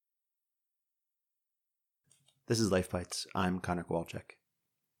This is Life Bites. I'm Connor Kowalczyk.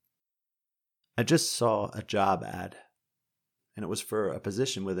 I just saw a job ad, and it was for a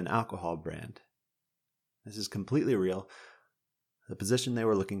position with an alcohol brand. This is completely real. The position they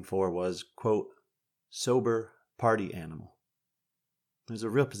were looking for was, quote, sober party animal. It was a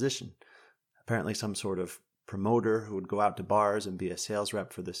real position. Apparently some sort of promoter who would go out to bars and be a sales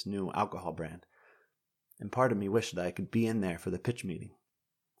rep for this new alcohol brand. And part of me wished that I could be in there for the pitch meeting.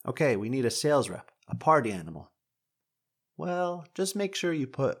 Okay, we need a sales rep, a party animal. Well, just make sure you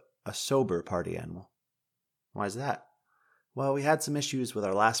put a sober party animal. Why is that? Well, we had some issues with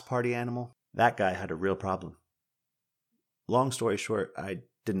our last party animal. That guy had a real problem. Long story short, I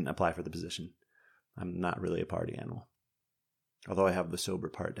didn't apply for the position. I'm not really a party animal, although I have the sober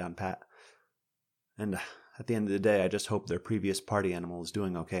part down pat. And at the end of the day, I just hope their previous party animal is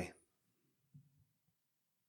doing okay.